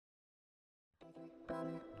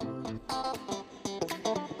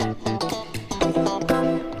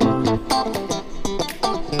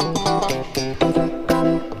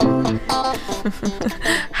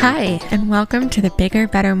Hi, and welcome to the Bigger,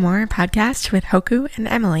 Better, More podcast with Hoku and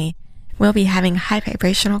Emily. We'll be having high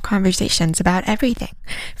vibrational conversations about everything,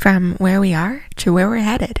 from where we are to where we're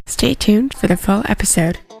headed. Stay tuned for the full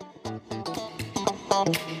episode.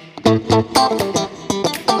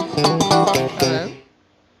 Hello?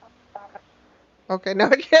 Okay, no,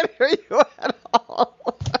 I can't hear you at all.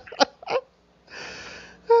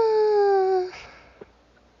 Oh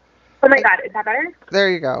my god, is that better?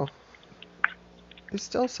 There you go. You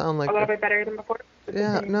still sound like A little bit better than before?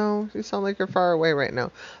 Yeah, no, you sound like you're far away right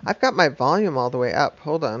now. I've got my volume all the way up.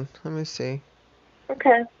 Hold on, let me see.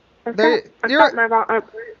 Okay. Is that better?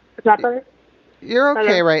 You're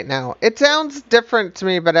okay Hello? right now. It sounds different to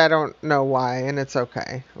me, but I don't know why, and it's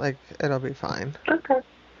okay. Like, it'll be fine. Okay.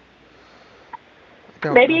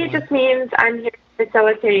 Maybe it just means I'm here to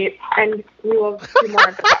facilitate, and we will do more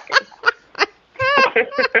of the talking.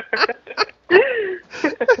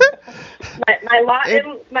 my lot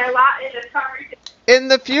in this conversation. In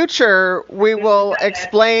the future, we will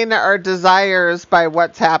explain our desires by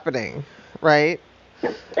what's happening, right?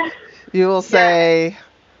 You will say,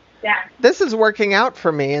 this is working out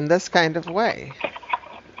for me in this kind of way.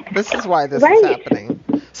 This is why this is happening.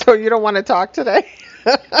 So you don't want to talk today?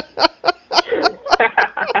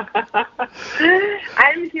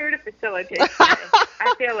 I'm here to facilitate today.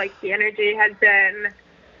 I feel like the energy has been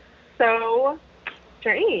so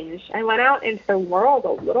strange. I went out into the world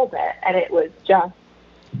a little bit, and it was just,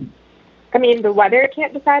 I mean, the weather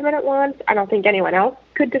can't decide what it wants. I don't think anyone else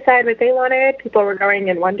could decide what they wanted. People were going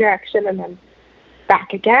in one direction and then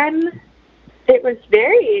back again. It was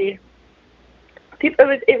very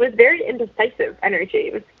indecisive energy.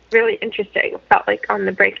 It was really interesting. It felt like on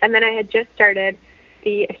the brink. And then I had just started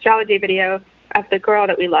the astrology video of the girl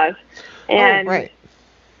that we love. And right.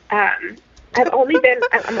 I'm only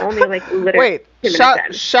like literally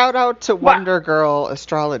shout out to Wonder Girl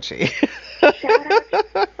Astrology.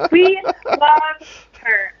 We love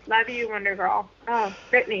her. Love you, Wonder Girl. Oh,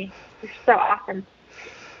 Brittany, you're so awesome.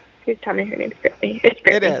 Please tell me her name's Brittany. It's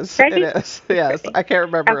Brittany. It is. Right? It is. Yes. I can't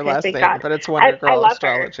remember her last name, but it's Wonder Girl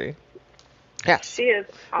Astrology. Her. Yes. She is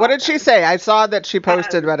awesome. What did she say? I saw that she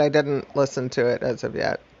posted, but I didn't listen to it as of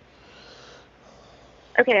yet.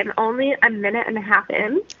 Okay, I'm only a minute and a half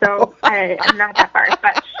in, so I'm not that far.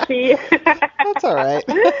 But she... That's all right.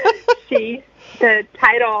 The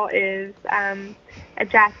title is A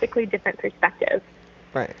Drastically Different Perspective.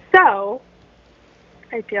 Right. So,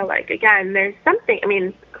 I feel like, again, there's something... I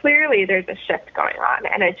mean, clearly there's a shift going on,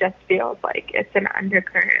 and it just feels like it's an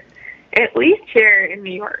undercurrent, at least here in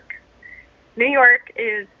New York. New York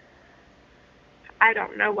is... I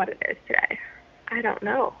don't know what it is today. I don't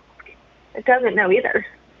know. It doesn't know either.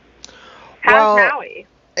 How's Maui?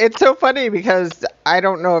 It's so funny because I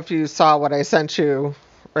don't know if you saw what I sent you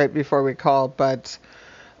right before we called, but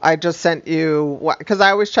I just sent you, because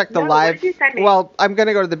I always check the live. What did you send me? Well, I'm going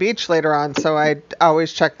to go to the beach later on, so I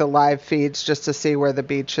always check the live feeds just to see where the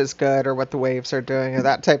beach is good or what the waves are doing or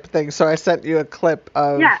that type of thing. So I sent you a clip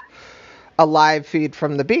of a live feed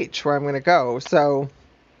from the beach where I'm going to go. So,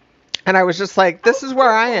 and I was just like, this is where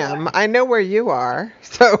I am. I know where you are.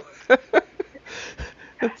 So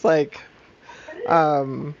it's like,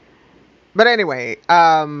 but anyway,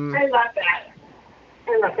 I love that.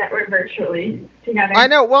 I love that we're virtually together. I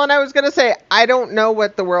know. Well, and I was going to say, I don't know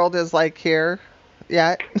what the world is like here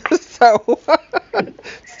yet. So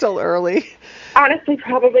still early. Honestly,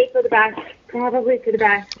 probably for the best.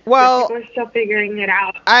 Well, people are still figuring it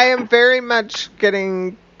out. I am very much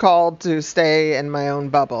getting called to stay in my own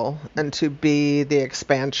bubble and to be the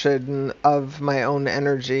expansion of my own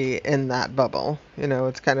energy in that bubble. You know,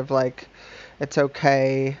 it's kind of like, it's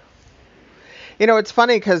okay. You know, it's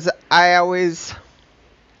funny because I always,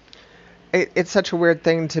 it's such a weird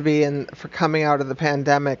thing to be in for coming out of the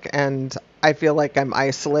pandemic, and I feel like I'm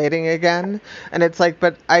isolating again. And it's like,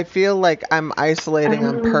 but I feel like I'm isolating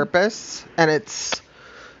on purpose, and it's,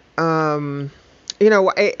 you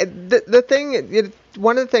know, the thing,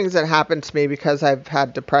 one of the things that happened to me because I've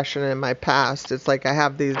had depression in my past, it's like I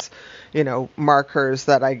have these, you know, markers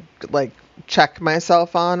that I like check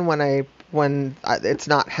myself on when it's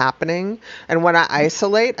not happening. And when I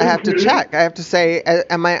isolate, I have to check. I have to say,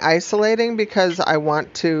 am I isolating because I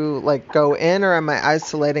want to like go in, or am I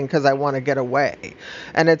isolating because I want to get away?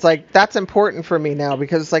 And it's like, that's important for me now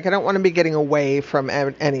because it's like, I don't want to be getting away from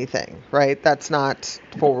anything, right? That's not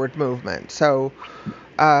forward movement. So,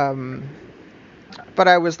 But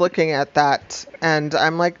I was looking at that and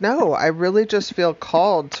I'm like, no, I really just feel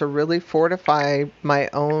called to really fortify my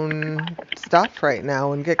own stuff right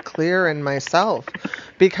now and get clear in myself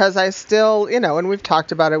because I still, and we've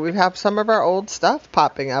talked about it, we have some of our old stuff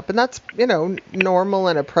popping up and that's, normal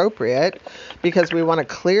and appropriate because we want to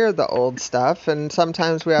clear the old stuff and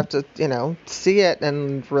sometimes we have to, see it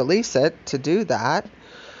and release it to do that.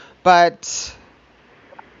 But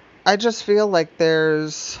I just feel like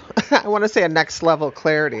there's, I want to say a next level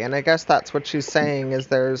clarity. And I guess that's what she's saying is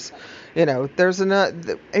there's, there's and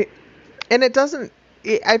it doesn't,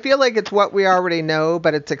 I feel like it's what we already know,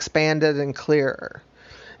 but it's expanded and clearer.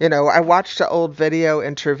 I watched an old video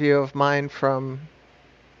interview of mine from,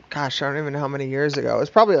 gosh, I don't even know how many years ago. It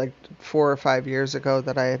was probably like 4 or 5 years ago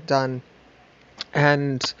that I had done.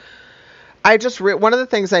 And I just, one of the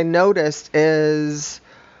things I noticed is,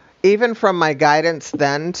 even from my guidance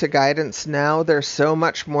then to guidance now, they're so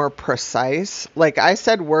much more precise. Like I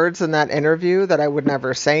said words in that interview that I would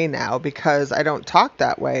never say now because I don't talk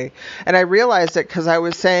that way. And I realized it because I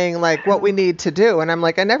was saying like what we need to do. And I'm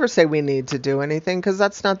like, I never say we need to do anything because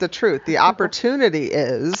that's not the truth. The opportunity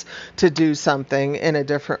is to do something in a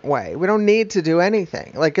different way. We don't need to do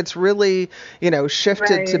anything. Like it's really,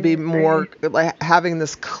 shifted to be more like having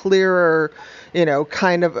this clearer,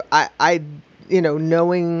 kind of,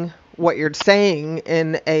 knowing what you're saying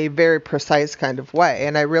in a very precise kind of way.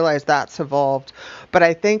 And I realize that's evolved. But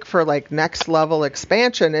I think for like next level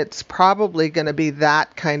expansion, it's probably going to be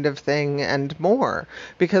that kind of thing and more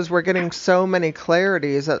because we're getting so many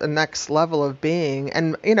clarities at the next level of being.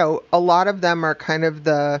 And, a lot of them are kind of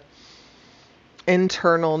the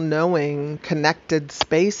internal knowing connected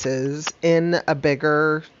spaces in a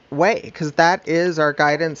bigger way because that is our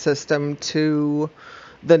guidance system to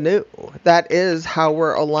the new. That is how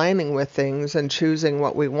we're aligning with things and choosing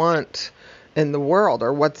what we want in the world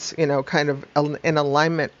or what's, kind of in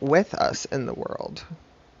alignment with us in the world.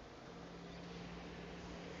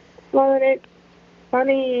 Well, and it's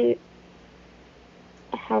funny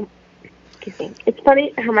how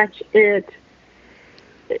much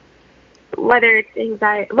whether it's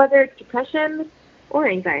anxiety, whether it's depression or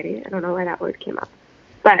anxiety, I don't know why that word came up,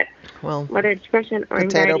 but whether it's depression or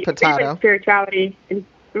anxiety, or spirituality,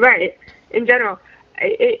 right, in general,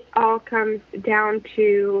 it all comes down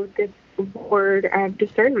to this word of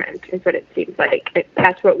discernment, is what it seems like.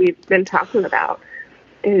 That's what we've been talking about,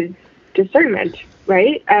 is discernment,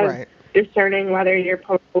 right? Right. Discerning whether you're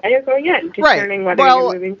pulling away or going in, discerning whether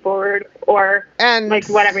you're moving forward or like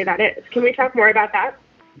whatever that is. Can we talk more about that?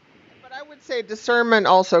 I would say discernment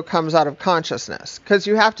also comes out of consciousness because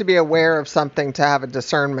you have to be aware of something to have a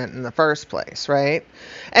discernment in the first place, right?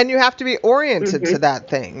 And you have to be oriented to that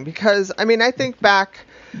thing because, I think back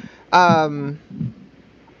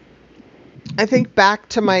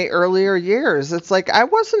to my earlier years. It's like I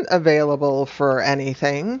wasn't available for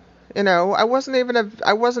anything. I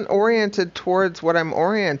wasn't oriented towards what I'm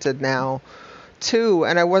oriented now to,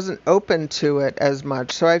 and I wasn't open to it as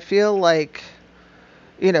much. So I feel like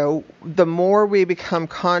the more we become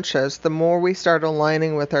conscious, the more we start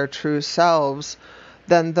aligning with our true selves,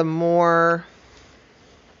 then the more,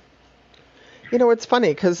 it's funny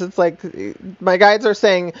because it's like my guides are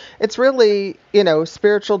saying it's really,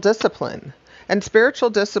 spiritual discipline. And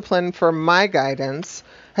spiritual discipline for my guidance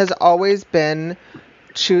has always been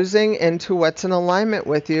choosing into what's in alignment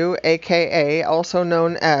with you, aka also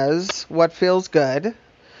known as what feels good,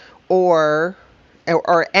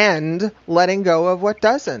 and letting go of what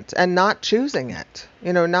doesn't and not choosing it,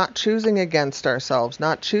 not choosing against ourselves,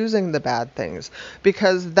 not choosing the bad things,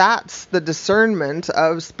 because that's the discernment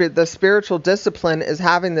of the spiritual discipline, is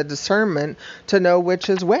having the discernment to know which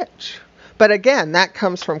is which. But again, that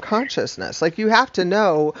comes from consciousness. Like you have to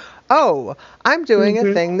know, oh, I'm doing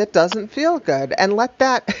a thing that doesn't feel good, and let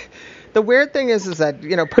that. The weird thing is that,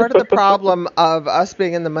 part of the problem of us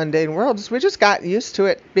being in the mundane world is we just got used to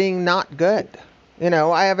it being not good.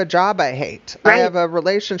 I have a job I hate. Right. I have a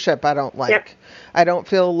relationship I don't like. Yep. I don't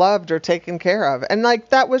feel loved or taken care of. And like,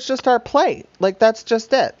 that was just our plight. Like, that's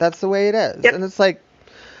just it. That's the way it is. Yep. And it's like,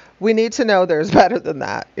 we need to know there's better than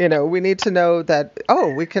that. We need to know that,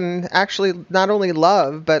 we can actually not only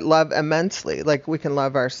love, but love immensely. Like we can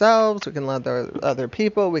love ourselves, we can love other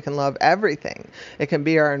people, we can love everything. It can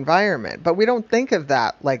be our environment, but we don't think of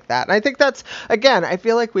that like that. And I think that's, again, I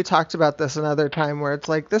feel like we talked about this another time where it's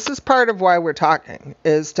like, this is part of why we're talking,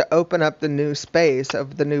 is to open up the new space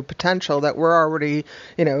of the new potential that we're already,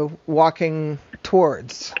 walking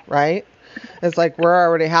towards, right? It's like we're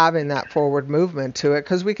already having that forward movement to it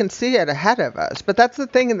because we can see it ahead of us. But that's the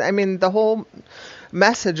thing. I mean, the whole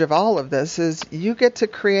message of all of this is you get to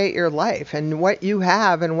create your life and what you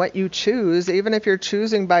have and what you choose, even if you're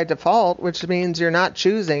choosing by default, which means you're not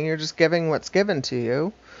choosing, you're just giving what's given to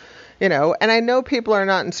you. You know, and I know people are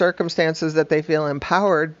not in circumstances that they feel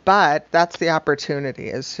empowered, but that's the opportunity,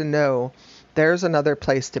 is to know there's another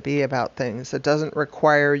place to be about things. It doesn't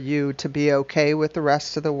require you to be okay with the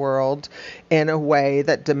rest of the world in a way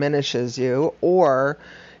that diminishes you, or,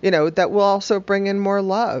 you know, that will also bring in more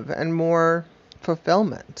love and more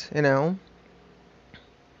fulfillment, you know?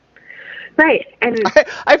 Right. And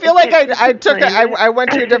I feel like I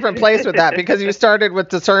went to a different place with that because you started with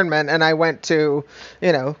discernment and I went to,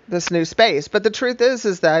 you know, this new space. But the truth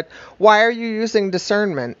is that why are you using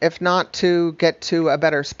discernment if not to get to a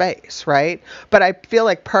better space, right? But I feel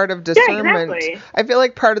like part of discernment, yeah, exactly. I feel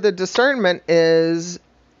like part of the discernment is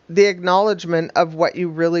the acknowledgement of what you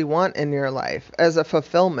really want in your life as a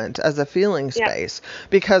fulfillment, as a feeling space.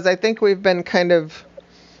 Because I think we've been kind of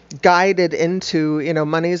guided into, you know,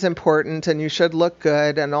 money's important and you should look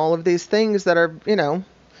good and all of these things that are, you know,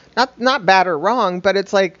 not bad or wrong, but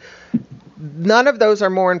it's like none of those are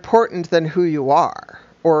more important than who you are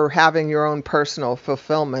or having your own personal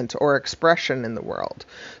fulfillment or expression in the world.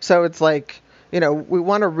 So it's like, you know, we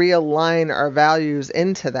want to realign our values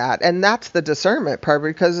into that. And that's the discernment part,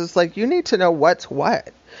 because it's like you need to know what's what.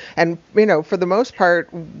 And, you know, for the most part,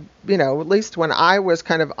 you know, at least when I was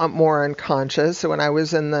kind of more unconscious, so when I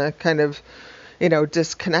was in the kind of, you know,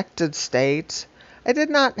 disconnected state, I did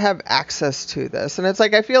not have access to this. And it's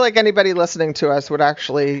like, I feel like anybody listening to us would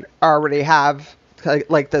actually already have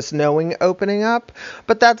like this knowing opening up.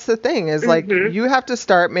 But that's the thing, is like you have to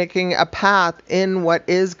start making a path in what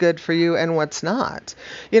is good for you and what's not.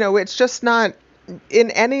 You know, it's just not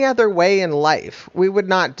in any other way in life. We would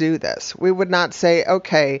not do this. We would not say,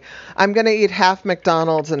 okay, I'm going to eat half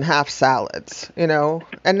McDonald's and half salads, you know,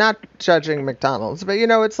 and not judging McDonald's, but, you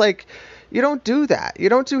know, it's like, you don't do that. You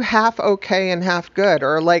don't do half okay and half good,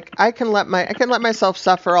 or like I can let myself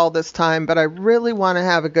suffer all this time, but I really want to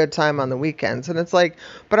have a good time on the weekends. And it's like,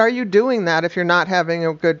 but are you doing that if you're not having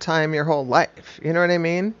a good time your whole life? You know what I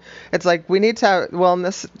mean? It's like we need to have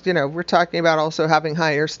wellness. You know, we're talking about also having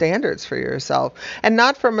higher standards for yourself, and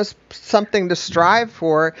not from something to strive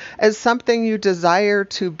for, as something you desire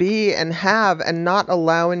to be and have and not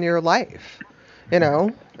allow in your life. You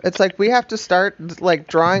know? It's like we have to start like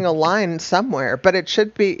drawing a line somewhere, but it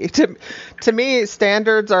should be, to me,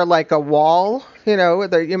 standards are like a wall, you know,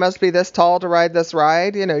 you must be this tall to ride this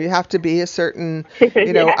ride. You know, you have to be a certain,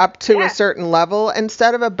 you know, up to a certain level,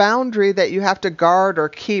 instead of a boundary that you have to guard or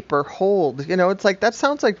keep or hold. You know, it's like, that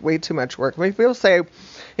sounds like way too much work. I mean, people say,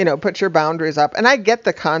 you know, put your boundaries up, and I get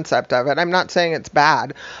the concept of it. I'm not saying it's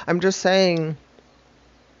bad. I'm just saying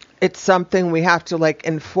it's something we have to like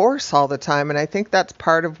enforce all the time. And I think that's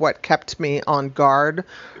part of what kept me on guard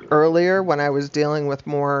earlier when I was dealing with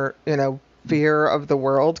more, you know, fear of the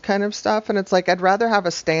world kind of stuff. And it's like, I'd rather have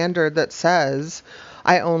a standard that says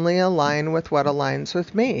I only align with what aligns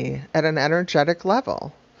with me at an energetic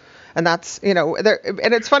level. And that's, you know,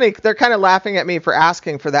 and it's funny, they're kind of laughing at me for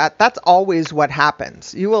asking for that. That's always what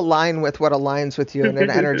happens. You align with what aligns with you at an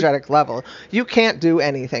energetic level. You can't do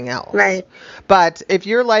anything else. Right. But if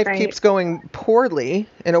your life keeps going poorly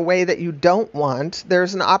in a way that you don't want,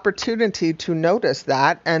 there's an opportunity to notice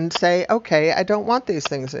that and say, okay, I don't want these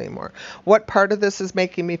things anymore. What part of this is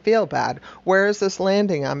making me feel bad? Where is this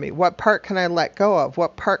landing on me? What part can I let go of?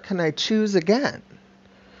 What part can I choose again?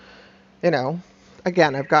 You know?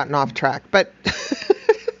 Again, I've gotten off track, but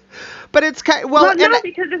but it's kind well, no,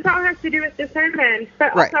 because this all has to do with discernment.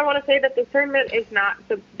 But right. Also, I want to say that discernment is not,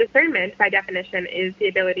 so discernment by definition is the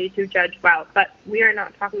ability to judge well. But we are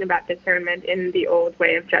not talking about discernment in the old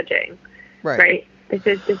way of judging, right? This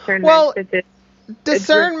is discernment. Well,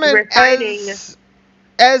 discernment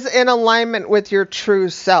as in alignment with your true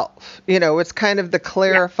self. You know, it's kind of the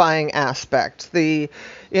clarifying aspect. The,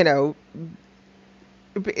 you know.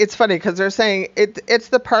 It's funny because they're saying it's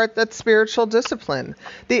the part that's spiritual discipline.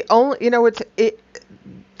 The only, you know,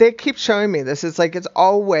 they keep showing me this. It's like, it's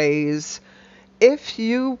always, if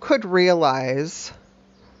you could realize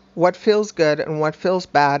what feels good and what feels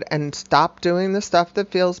bad and stop doing the stuff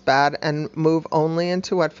that feels bad and move only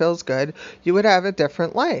into what feels good, you would have a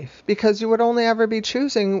different life, because you would only ever be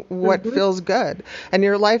choosing what feels good, and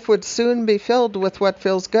your life would soon be filled with what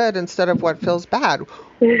feels good instead of what feels bad.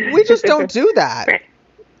 We just don't do that.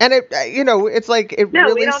 And it's like, it No, we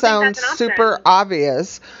really don't think sounds that's an super option.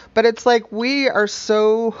 obvious, but it's like we are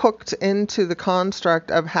so hooked into the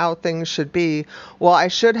construct of how things should be. Well, I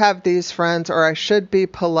should have these friends, or I should be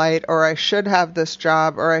polite, or I should have this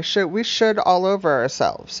job, or we should all over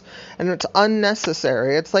ourselves. And it's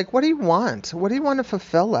unnecessary. It's like, what do you want? What do you want to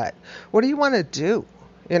fulfill it? What do you want to do?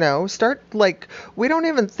 Start, like, we don't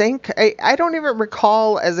even think, I don't even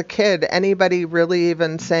recall as a kid anybody really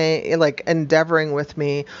even saying, like, endeavoring with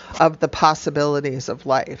me of the possibilities of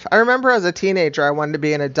life. I remember as a teenager, I wanted to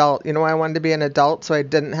be an adult. I wanted to be an adult so I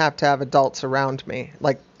didn't have to have adults around me,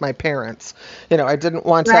 like my parents. I didn't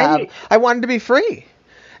want to have, Right. I wanted to be free.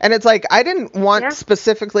 And it's like, I didn't want Yeah.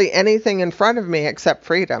 specifically anything in front of me except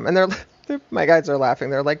freedom. And my guys are laughing.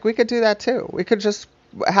 They're like, we could do that too. We could just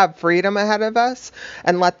have freedom ahead of us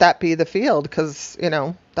and let that be the field, because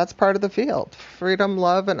that's part of the field. Freedom,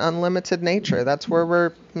 love, and unlimited nature. That's where we're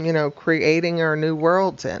creating our new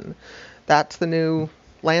worlds in. That's the new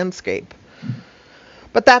landscape.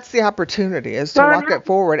 But that's the opportunity, is to walk it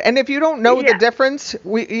forward. And if you don't know the difference,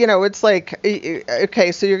 it's like,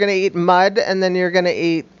 okay, so you're going to eat mud and then you're going to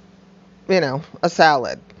eat a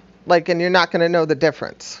salad, like, and you're not going to know the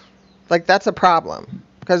difference. Like, that's a problem,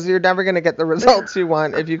 because you're never going to get the results you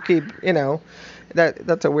want if you keep,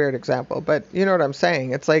 that's a weird example, but you know what I'm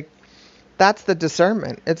saying? It's like, that's the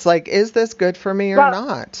discernment. It's like, is this good for me or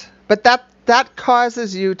not? But that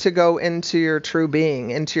causes you to go into your true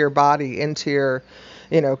being, into your body, into your,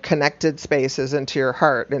 connected spaces, into your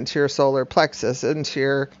heart, into your solar plexus, into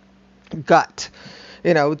your gut.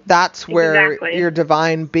 That's where your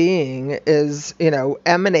divine being is,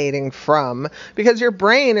 emanating from, because your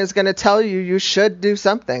brain is going to tell you should do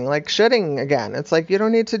something, like shoulding again. It's like, you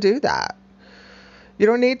don't need to do that. You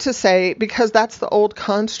don't need to say, because that's the old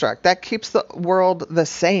construct that keeps the world the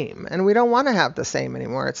same. And we don't want to have the same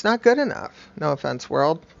anymore. It's not good enough. No offense,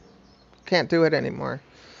 world. Can't do it anymore.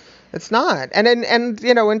 It's not. And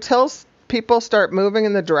until people start moving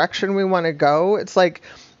in the direction we want to go, it's like,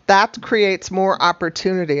 that creates more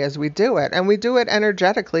opportunity as we do it. And we do it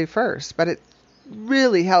energetically first, but it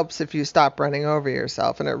really helps if you stop running over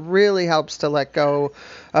yourself. And it really helps to let go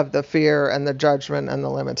of the fear and the judgment and the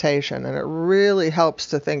limitation. And it really helps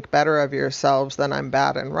to think better of yourselves than I'm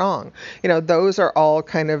bad and wrong. Those are all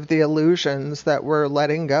kind of the illusions that we're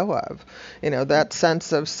letting go of. That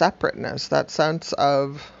sense of separateness, that sense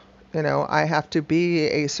of, I have to be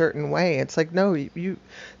a certain way. It's like, no,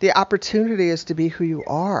 the opportunity is to be who you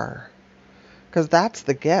are, because that's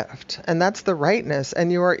the gift and that's the rightness.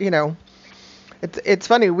 And you are, it's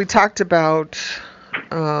funny. We talked about,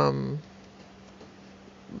 like,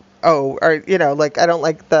 I don't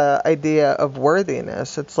like the idea of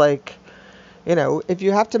worthiness. It's like, if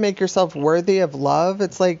you have to make yourself worthy of love,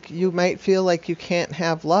 it's like you might feel like you can't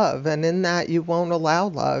have love. And in that, you won't allow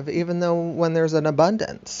love, even though when there's an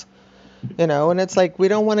abundance. And it's like, we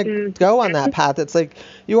don't want to go on that path. It's like,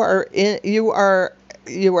 you are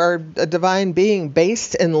a divine being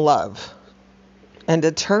based in love and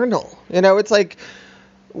eternal. It's like,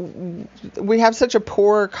 we have such a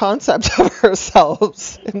poor concept of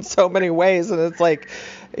ourselves in so many ways. And it's like,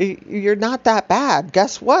 you're not that bad.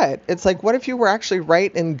 Guess what? It's like, what if you were actually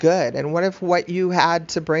right and good? And what if what you had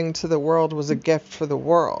to bring to the world was a gift for the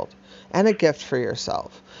world and a gift for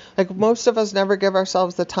yourself? Like, most of us never give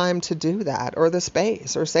ourselves the time to do that, or the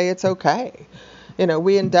space, or say it's okay.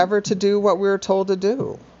 We endeavor to do what we were told to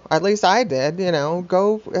do. At least I did,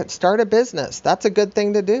 go start a business. That's a good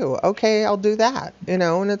thing to do. Okay, I'll do that,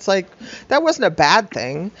 and it's like, that wasn't a bad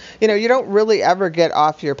thing. You don't really ever get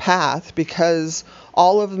off your path, because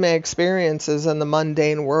all of my experiences in the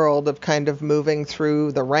mundane world of kind of moving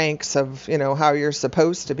through the ranks of, how you're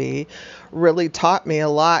supposed to be, really taught me a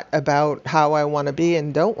lot about how I want to be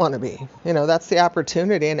and don't want to be. That's the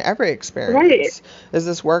opportunity in every experience. Right. Does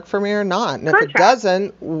this work for me or not? And if it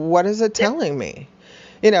doesn't, what is it telling me?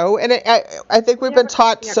 And I think we've been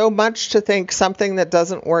taught so much to think something that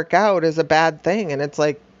doesn't work out is a bad thing. And it's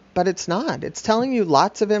like, but it's not. It's telling you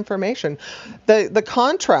lots of information. The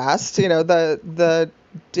contrast,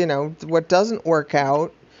 what doesn't work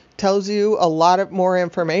out tells you a lot of more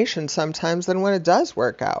information sometimes than when it does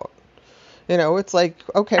work out. It's like,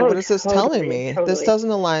 okay, what is this telling me? Totally. This doesn't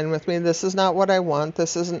align with me. This is not what I want.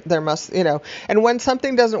 This isn't, there must, and when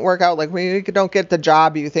something doesn't work out, like when you don't get the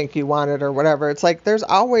job you think you wanted or whatever, it's like, there's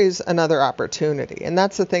always another opportunity. And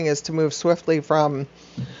that's the thing, is to move swiftly from,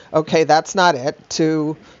 okay, that's not it,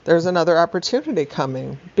 to there's another opportunity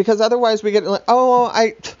coming. Because otherwise we get like,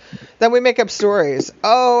 then we make up stories.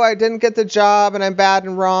 Oh, I didn't get the job and I'm bad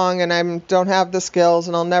and wrong and I don't have the skills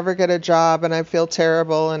and I'll never get a job and I feel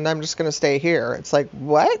terrible and I'm just going to stay here. It's like,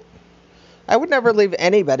 what? I would never leave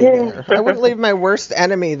anybody there. I wouldn't leave my worst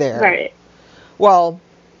enemy there. Right. Well,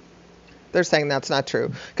 they're saying that's not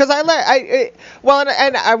true. Because I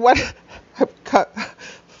what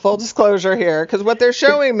full disclosure here, because what they're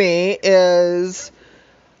showing me is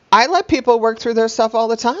I let people work through their stuff all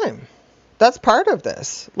the time. That's part of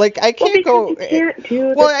this. Like, I can't go. You can't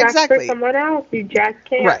do the stuff exactly. for someone else. You just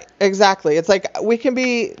can't. Right. Exactly. It's like we can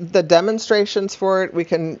be the demonstrations for it. We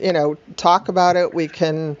can, talk about it. We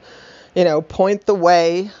can, point the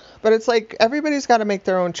way. But it's like everybody's got to make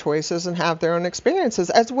their own choices and have their own experiences.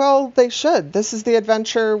 As well, they should. This is the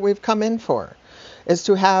adventure we've come in for, is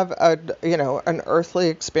to have an earthly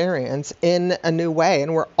experience in a new way.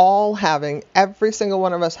 And we're all every single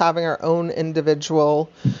one of us having our own individual,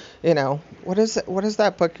 what is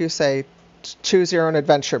that book you say? Choose your own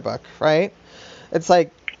adventure book, right? It's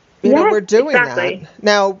like, we're doing that.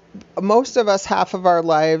 Now, most of us, half of our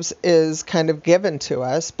lives is kind of given to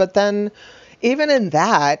us. But then even in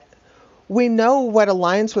that, we know what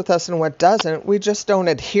aligns with us and what doesn't. We just don't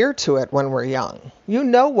adhere to it when we're young. You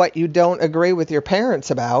know what you don't agree with your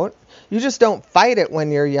parents about. You just don't fight it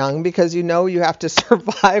when you're young because you know you have to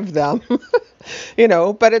survive them.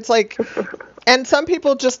 But it's like, and some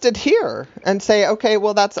people just adhere and say, okay,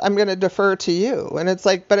 well, I'm going to defer to you. And it's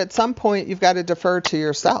like, but at some point you've got to defer to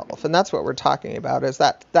yourself. And that's what we're talking about, is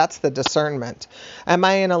that's the discernment. Am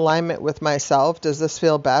I in alignment with myself? Does this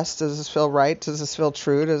feel best? Does this feel right? Does this feel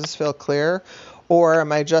true? Does this feel clear? Or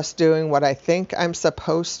am I just doing what I think I'm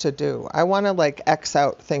supposed to do? I want to X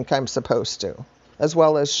out think I'm supposed to, as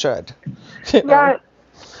well as should. Yeah,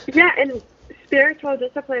 and spiritual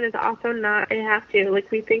discipline is also not a have to.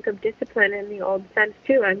 Like, we think of discipline in the old sense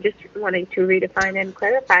too. I'm just wanting to redefine and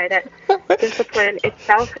clarify that discipline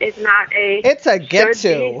itself is not it's a get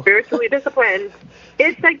to. Be spiritually disciplined.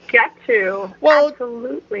 It's a get to. Well,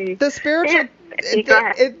 absolutely. The spiritual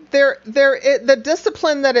the the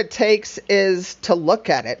discipline that it takes is to look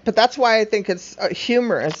at it. But that's why I think it's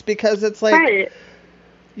humorous, because it's like, right.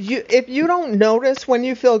 If you don't notice when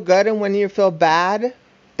you feel good and when you feel bad,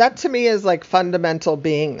 that to me is like fundamental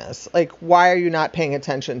beingness. Like, why are you not paying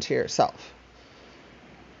attention to yourself?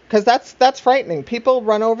 Because that's frightening. People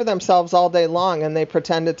run over themselves all day long and they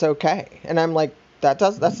pretend it's okay. And I'm like,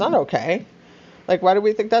 that's not okay. Like, why do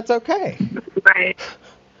we think that's okay?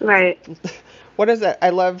 Right. What is it? I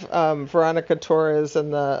love Veronica Torres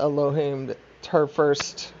and the Elohim. Her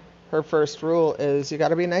first rule is you got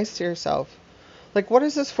to be nice to yourself. Like, what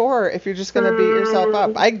is this for if you're just going to beat yourself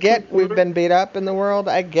up? I get we've been beat up in the world.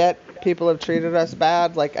 I get people have treated us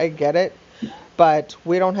bad. Like, I get it. But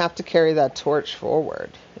we don't have to carry that torch forward.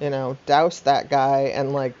 Douse that guy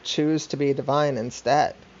and, choose to be divine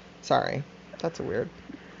instead. Sorry. That's a weird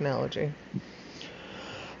analogy.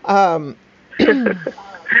 But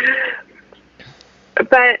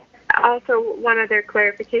also, one other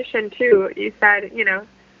clarification, too. You said,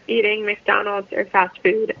 eating McDonald's or fast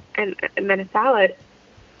food and then a salad.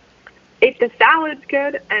 If the salad's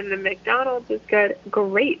good and the McDonald's is good,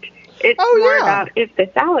 great. It's more about if the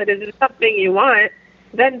salad isn't something you want,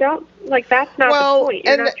 then don't, that's not the point.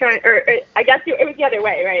 You're not trying, or I guess it was the other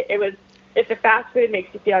way, right? It was, if the fast food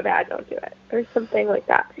makes you feel bad, don't do it, or something like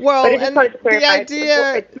that. Well, but I just wanted to clarify, the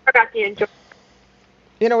idea, it's more about the enjoyment.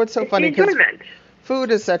 It's so funny because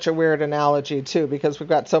food is such a weird analogy too, because we've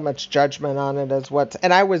got so much judgment on it as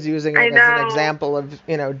and I was using it as an example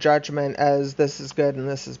of, judgment as this is good and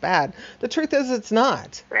this is bad. The truth is it's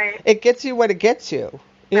not. Right. It gets you what it gets you.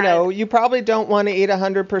 You probably don't want to eat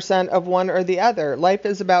 100% of one or the other. Life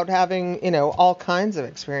is about having, all kinds of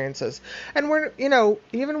experiences. And we're,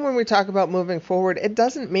 even when we talk about moving forward, it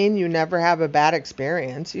doesn't mean you never have a bad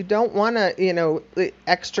experience. You don't want to,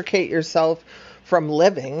 extricate yourself from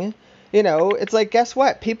living. It's like, guess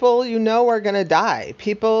what? People, are going to die.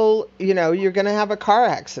 People, you're going to have a car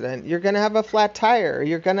accident. You're going to have a flat tire.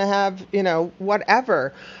 You're going to have,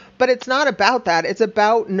 whatever. But it's not about that. It's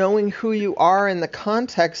about knowing who you are in the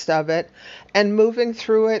context of it and moving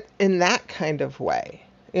through it in that kind of way.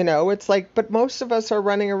 It's like, but most of us are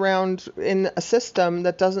running around in a system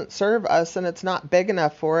that doesn't serve us, and it's not big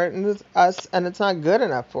enough for it, and it's not good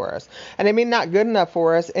enough for us. And I mean not good enough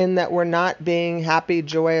for us in that we're not being happy,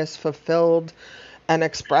 joyous, fulfilled, and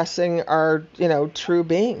expressing our, true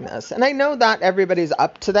beingness. And I know not everybody's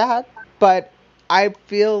up to that, but I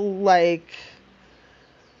feel like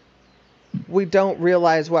we don't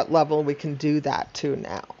realize what level we can do that to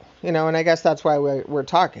now. And I guess that's why we're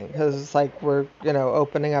talking, because it's like we're,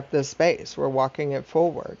 opening up this space. We're walking it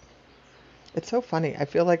forward. It's so funny. I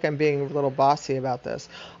feel like I'm being a little bossy about this.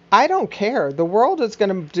 I don't care. The world is going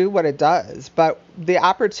to do what it does, but the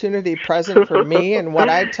opportunity present for me and what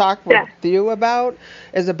I talk with Yeah. you about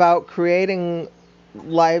is about creating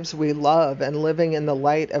lives we love and living in the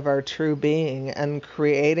light of our true being and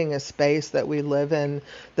creating a space that we live in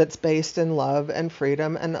that's based in love and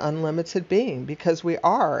freedom and unlimited being, because we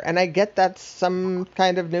are. And I get that's some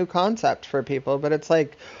kind of new concept for people, but it's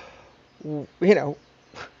like, you know,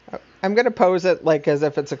 I'm going to pose it like as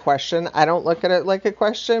if it's a question. I don't look at it like a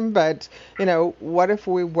question, but, what if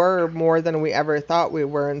we were more than we ever thought we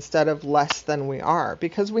were instead of less than we are?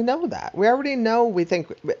 Because we know that. We already know we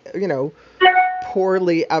think,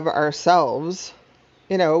 poorly of ourselves.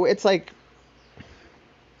 It's like,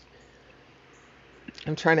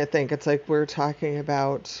 I'm trying to think. It's like we're talking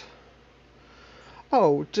about,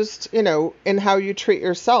 just, in how you treat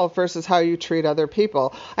yourself versus how you treat other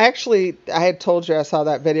people. I had told you I saw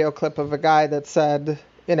that video clip of a guy that said,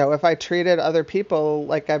 if I treated other people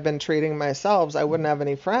like I've been treating myself, I wouldn't have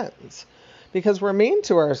any friends, because we're mean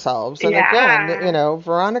to ourselves. And Yeah. again,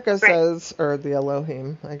 Veronica Right. says, or the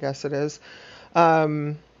Elohim, I guess it is,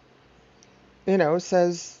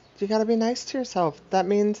 says you got to be nice to yourself. That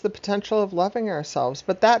means the potential of loving ourselves.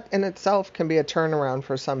 But that in itself can be a turnaround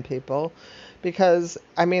for some people, because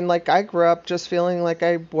like I grew up just feeling like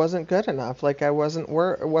I wasn't good enough, like I wasn't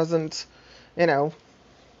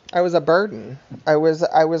I was a burden. I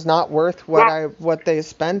was not worth what they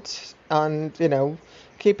spent on,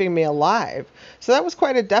 keeping me alive. So that was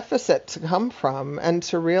quite a deficit to come from, and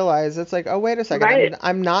to realize it's like, oh, wait a second, Right.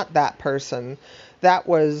 I'm not that person. That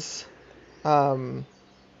was oh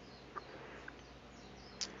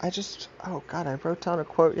God, I wrote down a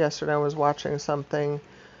quote yesterday. I was watching something.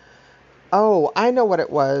 Oh, I know what it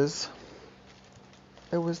was.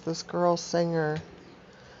 It was this girl singer,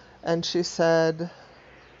 and she said,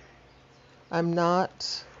 I'm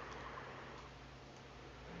not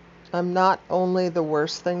only the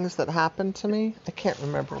worst things that happened to me. I can't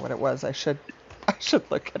remember what it was. I should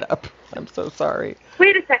look it up. I'm so sorry.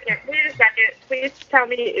 Wait a second. Please tell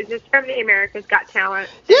me, is this from the America's Got Talent?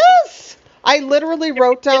 Yes! I literally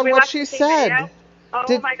wrote down we what watch she the same said. video?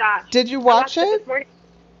 Oh my gosh. Did you I watch watched it it? this morning.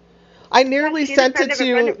 I nearly She's a sent friend it of to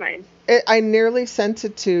a friend you. of mine. I nearly sent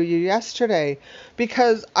it to you yesterday,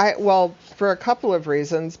 because for a couple of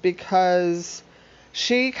reasons, because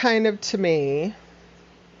she kind of, to me,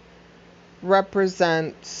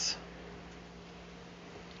 represents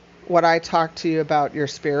what I talk to you about, your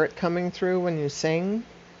spirit coming through when you sing.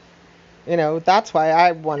 That's why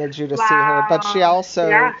I wanted you to see her. But she also,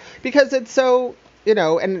 Yeah. because it's so,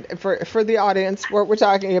 and for the audience, what we're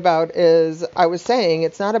talking about is, I was saying,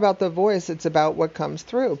 it's not about the voice, it's about what comes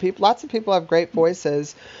through. Lots of people have great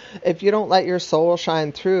voices. If you don't let your soul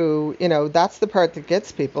shine through, that's the part that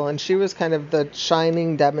gets people. And she was kind of the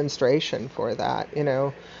shining demonstration for that.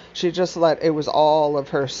 She just it was all of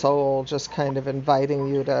her soul just kind of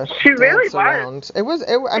inviting you to She really dance was. around. It was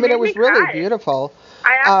made was me really cry. beautiful.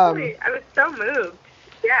 I was so moved.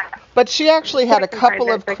 Yeah. But she actually had a I can find couple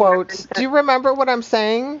it, of I can quotes. reference it. Do you remember what I'm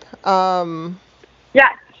saying?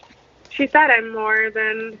 Yes. She said, I'm more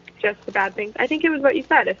than just the bad things. I think it was what you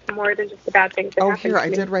said. It's more than just the bad things that happen Here, to I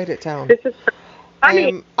me. did write it down. This is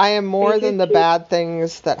funny. I am more Thank you, than the Chief. bad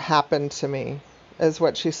things that happened to me, is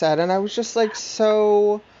what she said. And I was just like,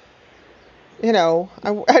 so,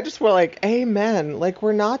 I just went like, amen. Like,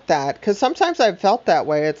 we're not that. Because sometimes I've felt that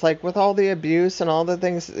way. It's like with all the abuse and all the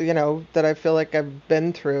things, that I feel like I've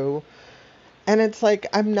been through. And it's like,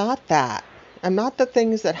 I'm not that. I'm not the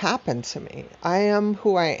things that happened to me. I am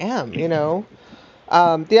who I am,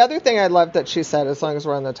 The other thing I love that she said, as long as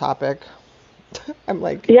we're on the topic, I'm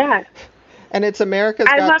like, Yeah. and it's America's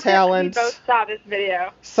I Got love Talent, that we both saw this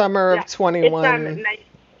video. summer of It's 21.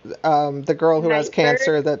 The girl who has Nightbird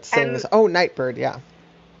cancer that sings. Oh, Nightbird, yeah.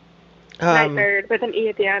 Nightbird with an E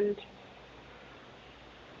at the end.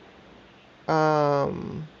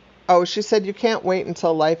 She said, you can't wait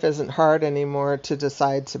until life isn't hard anymore to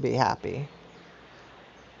decide to be happy.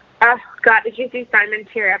 Oh, God, did you see Simon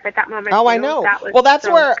tear up at that moment? Oh, too? I know. That was Well, that's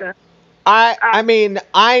so where good. I mean,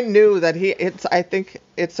 I knew that I think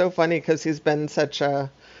it's so funny because he's been such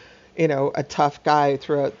a tough guy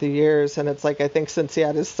throughout the years. And it's like, I think since he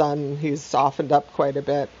had his son, he's softened up quite a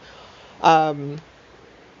bit.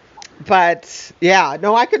 But yeah,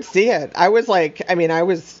 no, I could see it. I was like, I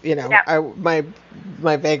was, my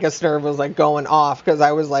vagus nerve was like going off, because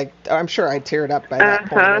I was like, I'm sure I teared up by that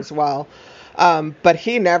point as well. But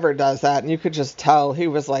he never does that. And you could just tell he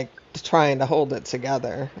was like trying to hold it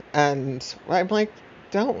together. And I'm like,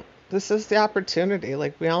 don't. This is the opportunity.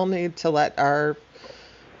 Like, we all need to let our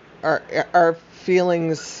our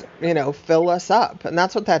feelings, fill us up, and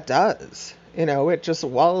that's what that does. It just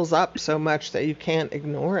wells up so much that you can't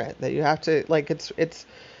ignore it. That you have to like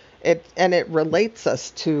and it relates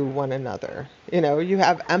us to one another. You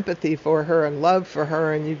have empathy for her and love for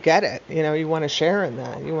her, and you get it. You want to share in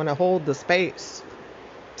that. You want to hold the space.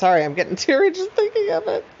 Sorry, I'm getting teary just thinking of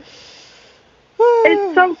it.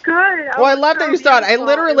 It's so good. Well, I love that you saw it.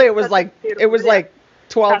 It was like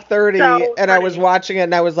 12:30, so and I was funny. watching it,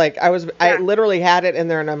 and I was like, I Yeah. literally had it in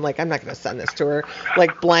there, and I'm like, I'm not going to send this to her,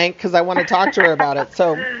 like blank, because I want to talk to her about it.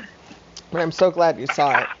 So, but I'm so glad you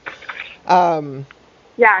saw it.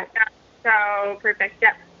 Yeah, so perfect.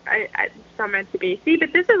 Yep. It's so meant to be. See,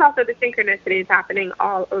 but this is also the synchronicities happening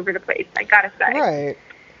all over the place, I gotta say. Right.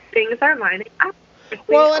 Things are lining up.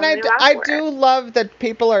 Well, and I do love that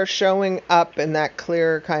people are showing up in that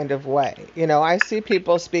clear kind of way. I see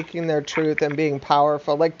people speaking their truth and being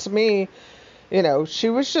powerful. Like, to me, she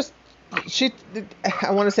was just,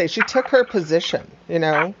 I want to say, she took her position,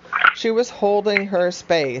 She was holding her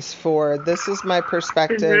space for, this is my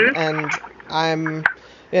perspective, and I'm,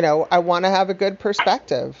 I want to have a good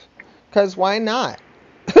perspective. Because why not?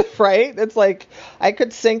 Right? It's like I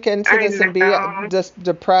could sink into this and be just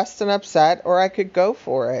depressed and upset, or I could go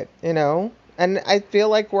for it, And I feel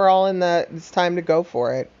like we're all in the it's time to go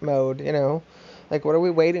for it mode, Like, what are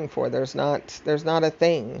we waiting for? There's not a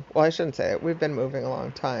thing. Well, I shouldn't say it. We've been moving a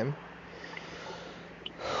long time.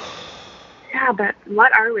 Yeah, but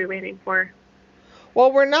what are we waiting for?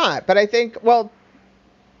 Well, we're not. But I think, what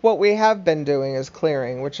we have been doing is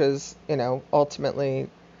clearing, which is, ultimately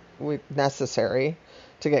necessary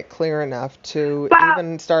to get clear enough to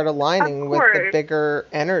even start aligning with the bigger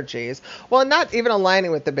energies. Well, not even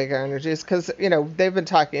aligning with the bigger energies, because, they've been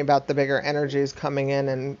talking about the bigger energies coming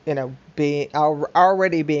in and,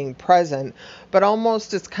 already being present, but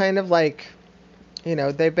almost it's kind of like,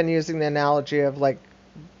 they've been using the analogy of like,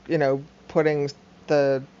 putting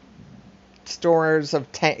the stores of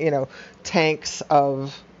tanks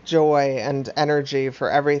of joy and energy for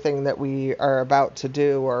everything that we are about to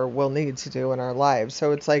do or will need to do in our lives.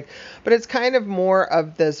 So it's like, but it's kind of more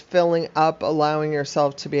of this filling up, allowing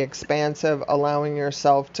yourself to be expansive, allowing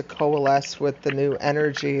yourself to coalesce with the new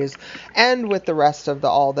energies and with the rest of the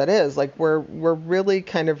all that is. Like, we're really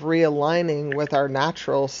kind of realigning with our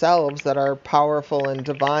natural selves that are powerful and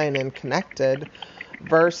divine and connected,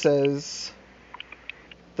 versus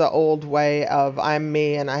the old way of I'm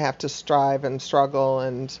me and I have to strive and struggle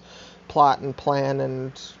and plot and plan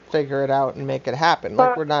and figure it out and make it happen.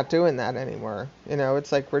 Like, we're not doing that anymore.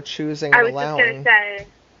 It's like we're choosing and allowing. I was just going to say,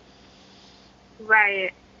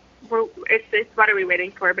 right, it's what are we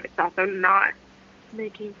waiting for, but it's also not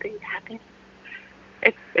making things happen.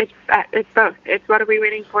 It's both. It's what are we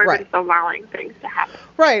waiting for, right. But it's allowing things to happen.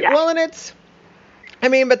 Right. Yeah. Well, and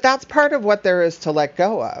but that's part of what there is to let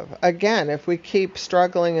go of. Again, if we keep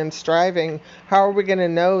struggling and striving, how are we going to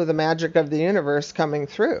know the magic of the universe coming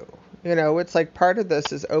through? It's like part of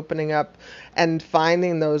this is opening up and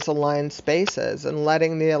finding those aligned spaces and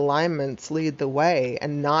letting the alignments lead the way,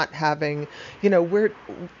 and not having,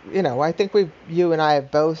 I think you and I have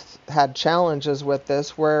both had challenges with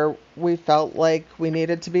this where we felt like we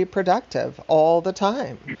needed to be productive all the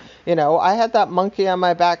time. I had that monkey on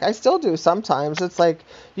my back. I still do sometimes. It's like,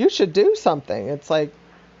 you should do something. It's like,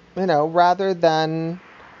 rather than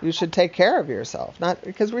you should take care of yourself. Not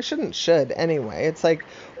because we should anyway. It's like,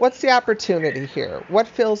 what's the opportunity here? What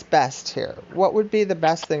feels best here? What would be the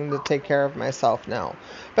best thing to take care of myself now?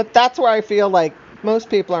 But that's where I feel like most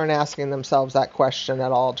people aren't asking themselves that question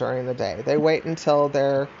at all during the day. They wait until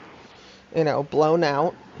they're, blown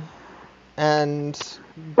out and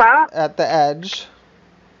at the edge.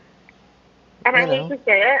 And I hate to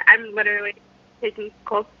say it, I'm literally taking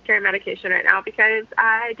cold care medication right now because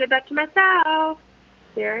I did that to myself.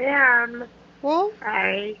 Here I am. Well,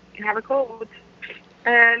 I have a cold.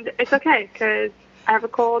 And it's okay because I have a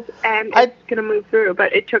cold and it's going to move through.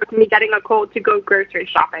 But it took me getting a cold to go grocery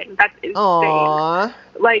shopping. That's insane. Aww.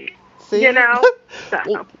 Like, see?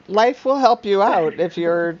 So. Life will help you out if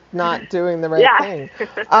you're not doing the right thing.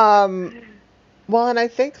 Well, and I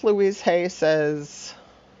think Louise Hay says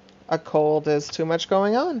a cold is too much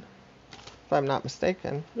going on, if I'm not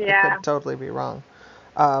mistaken. Yeah. I could totally be wrong.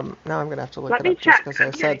 Now I'm going to have to look it up check. just because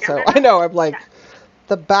I said so. I know, I'm like,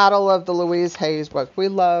 the Battle of the Louise Hay's book. We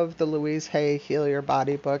love the Louise Hay Heal Your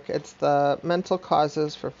Body book. It's the mental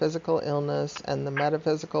causes for physical illness and the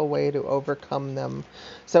metaphysical way to overcome them.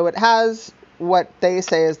 So it has what they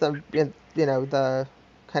say is the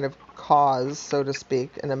kind of cause, so to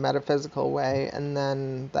speak, in a metaphysical way, and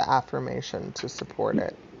then the affirmation to support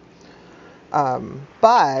it.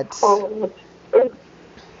 But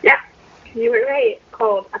yeah. You were right.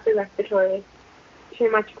 Cold, upper respiratory. Too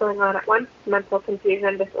much going on at once. Mental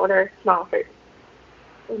confusion, disorder, small hurt.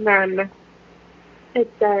 And then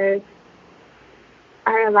it says,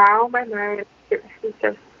 I allow my mind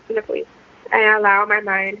I allow my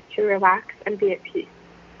mind to relax and be at peace.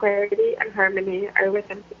 Clarity and harmony are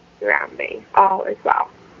within around me. All is well.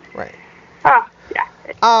 Right. Oh,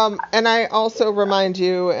 yeah. And I also remind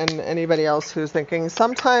you and anybody else who's thinking,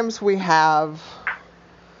 sometimes we have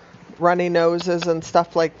runny noses and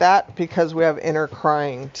stuff like that because we have inner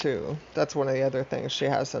crying too. That's one of the other things she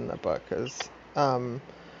has in the book is,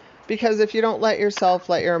 because if you don't let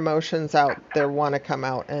your emotions out, they want to come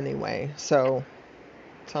out anyway. So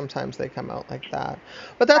sometimes they come out like that.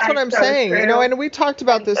 But that's what I'm saying, you know, and we talked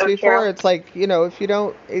about this before. It's like, you know, if you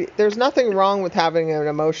don't, there's nothing wrong with having an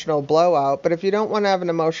emotional blowout, but if you don't want to have an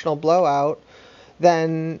emotional blowout,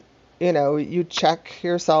 then, you know, you check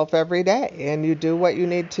yourself every day and you do what you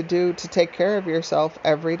need to do to take care of yourself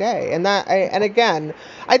every day. And and again,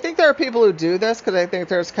 I think there are people who do this because I think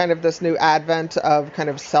there's kind of this new advent of kind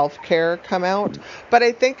of self-care come out, but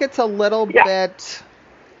I think it's a little bit,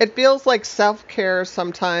 it feels like self-care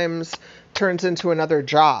sometimes turns into another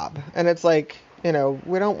job. And it's like, you know,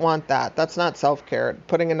 we don't want that. That's not self-care.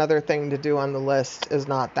 Putting another thing to do on the list is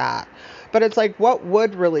not that. But it's like, what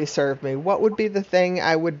would really serve me? What would be the thing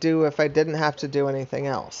I would do if I didn't have to do anything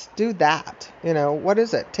else? Do that. You know, what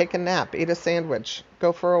is it? Take a nap, eat a sandwich,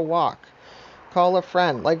 go for a walk, call a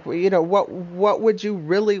friend. Like, you know, what would you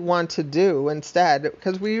really want to do instead?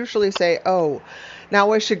 Because we usually say, oh,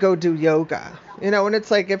 now I should go do yoga. You know, and it's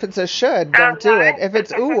like, if it's a should, don't do it. If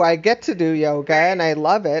it's, ooh, I get to do yoga and I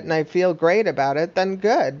love it and I feel great about it, then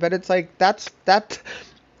good. But it's like, that's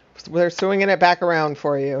we're swinging it back around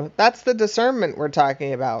for you. That's the discernment we're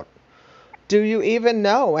talking about. Do you even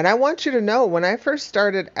know? And I want you to know, when I first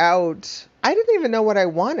started out, I didn't even know what I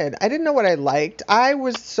wanted. I didn't know what I liked. I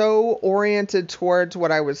was so oriented towards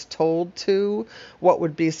what I was told to, what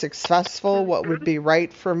would be successful, what would be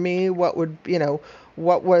right for me, what would, you know,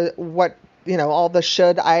 all the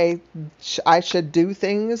should I should do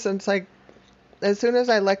things. And it's like, as soon as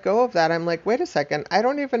I let go of that, I'm like, wait a second, I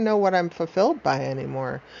don't even know what I'm fulfilled by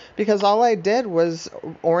anymore, because all I did was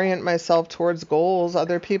orient myself towards goals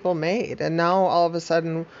other people made. And now all of a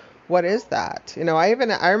sudden, what is that? You know, I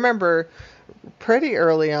remember pretty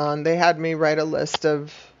early on, they had me write a list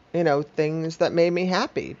of, you know, things that made me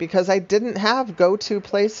happy, because I didn't have go-to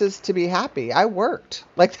places to be happy. I worked.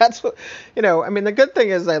 Like, that's what, you know, I mean, the good thing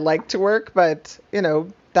is I like to work, but, you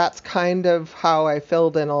know, that's kind of how I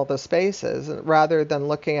filled in all the spaces rather than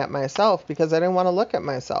looking at myself, because I didn't want to look at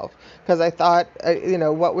myself, because I thought, you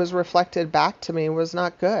know, what was reflected back to me was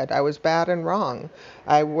not good. I was bad and wrong.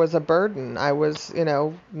 I was a burden. I was, you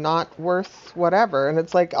know, not worth whatever. And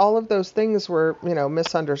it's like all of those things were, you know,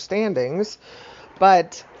 misunderstandings,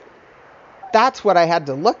 but that's what I had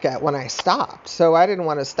to look at when I stopped. So I didn't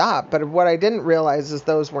want to stop. But what I didn't realize is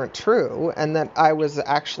those weren't true, and that I was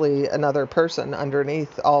actually another person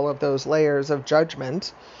underneath all of those layers of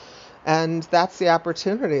judgment. And that's the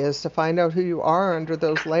opportunity, is to find out who you are under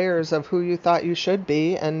those layers of who you thought you should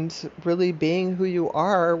be, and really being who you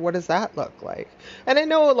are. What does that look like? And I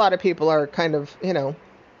know a lot of people are kind of, you know,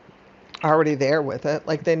 already there with it.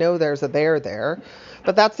 Like, they know there's a there.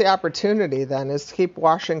 But that's the opportunity then, is to keep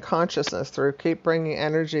washing consciousness through, keep bringing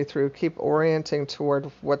energy through, keep orienting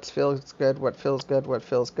toward what feels good, what feels good, what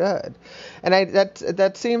feels good. And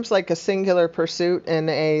that seems like a singular pursuit in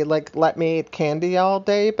a, like, let me eat candy all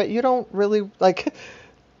day, but you don't really, like,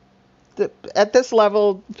 at this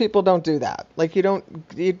level, people don't do that. Like, you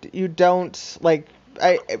don't, like,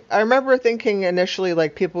 I remember thinking initially,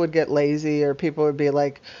 like, people would get lazy, or people would be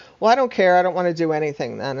like, well, I don't care, I don't want to do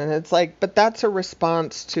anything then. And it's like, but that's a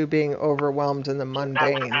response to being overwhelmed in the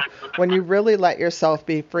mundane. When you really let yourself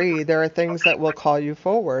be free, there are things that will call you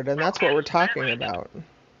forward, and that's what we're talking about.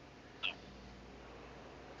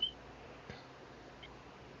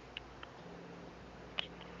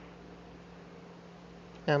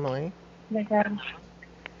 Emily? Oh my God.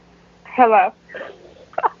 Hello.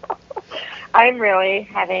 I'm really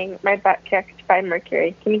having my butt kicked by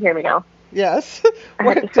Mercury. Can you hear me now? Yes.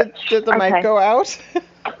 What, did the mic go out?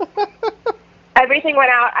 Everything went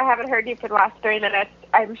out. I haven't heard you for the last 3 minutes.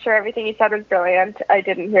 I'm sure everything you said was brilliant. I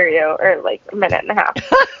didn't hear you, or like a minute and a half.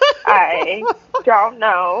 I don't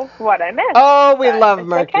know what I missed. Oh, we love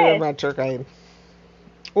Mercury retrograde.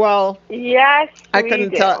 Well, yes, I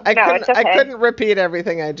couldn't tell. I couldn't repeat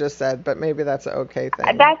everything I just said, but maybe that's an okay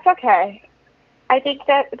thing. That's okay. I think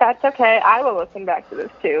that's okay. I will listen back to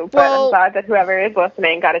this too, but I'm glad that whoever is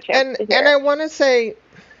listening got a chance to hear. And I want to say,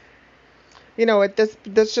 you know,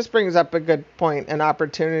 this just brings up a good point and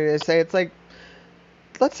opportunity to say it's like,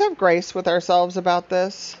 let's have grace with ourselves about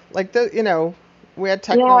this. Like we had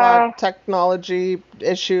Yeah. technology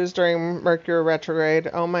issues during Mercury retrograde.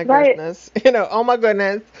 Oh my Right. goodness. Oh my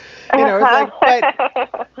goodness. It's like,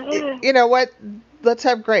 but you know what? Let's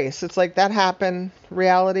have grace. It's like that happened.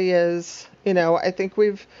 Reality is, I think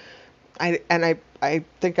I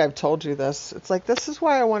think I've told you this. It's like, this is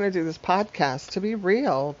why I want to do this podcast, to be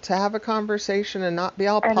real, to have a conversation and not be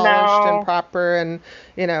all I polished and know. proper, and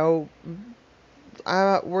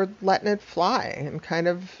we're letting it fly and kind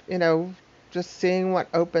of, just seeing what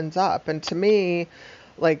opens up. And to me,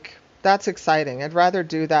 like, that's exciting. I'd rather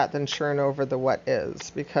do that than churn over the what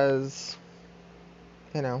is, because,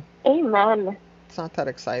 Amen. it's not that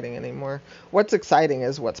exciting anymore. What's exciting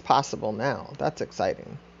is what's possible now. That's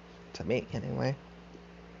exciting to me, anyway.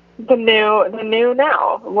 The new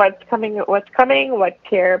now. What's coming, what's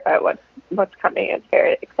here, but what's coming is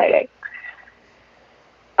very exciting.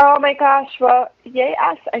 Oh my gosh, well, yay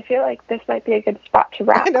us. I feel like this might be a good spot to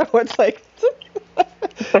wrap. I know, it's like,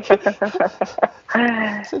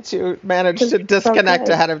 since you managed to disconnect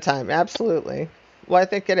ahead of time. Absolutely. Well, I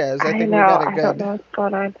think it is. I think we got I don't know what's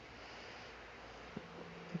going on.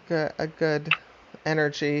 A good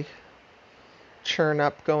energy churn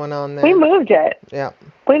up going on there. We moved it. Yeah.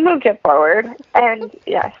 We moved it forward. And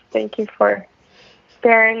yes, thank you for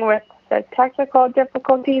bearing with the technical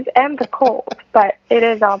difficulties and the cold, but it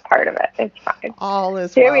is all part of it. It's fine. All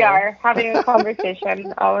is Here well. we are having a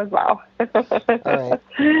conversation. All is well. All right.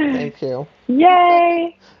 Thank you.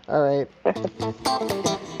 Yay. All right.